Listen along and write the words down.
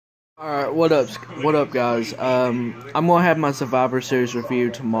Alright, what up guys? I'm gonna have my Survivor Series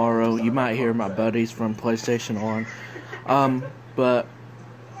review tomorrow. You might hear my buddies from PlayStation on. But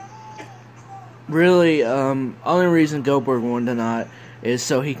really, only reason Goldberg won tonight is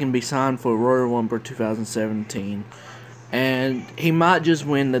so he can be signed for Royal Rumble 2017. And he might just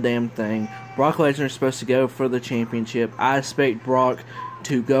win the damn thing. Brock Lesnar is supposed to go for the championship. I expect Brock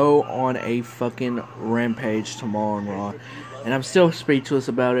to go on a fucking rampage tomorrow on Raw. And I'm still speechless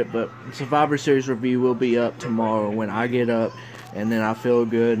about it, but Survivor Series review will be up tomorrow when I get up and then I feel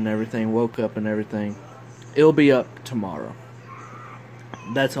good and everything, woke up and everything. It'll be up tomorrow.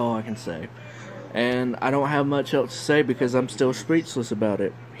 That's all I can say. And I don't have much else to say because I'm still speechless about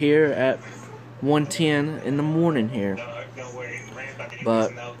it. Here at 1:10 in the morning here.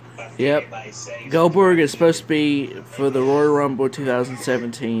 But, yep, Goldberg is supposed to be for the Royal Rumble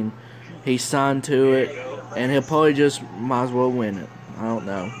 2017. He's signed to it, and he'll probably just might as well win it. I don't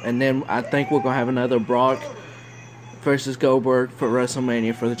know. And then I think we're going to have another Brock versus Goldberg for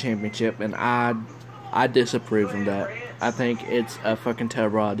WrestleMania for the championship, and I disapprove of that. I think it's a fucking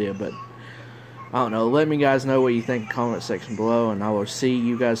terrible idea, but I don't know. Let me guys know what you think in the comment section below, and I will see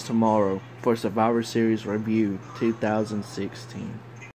you guys tomorrow for Survivor Series Review 2016.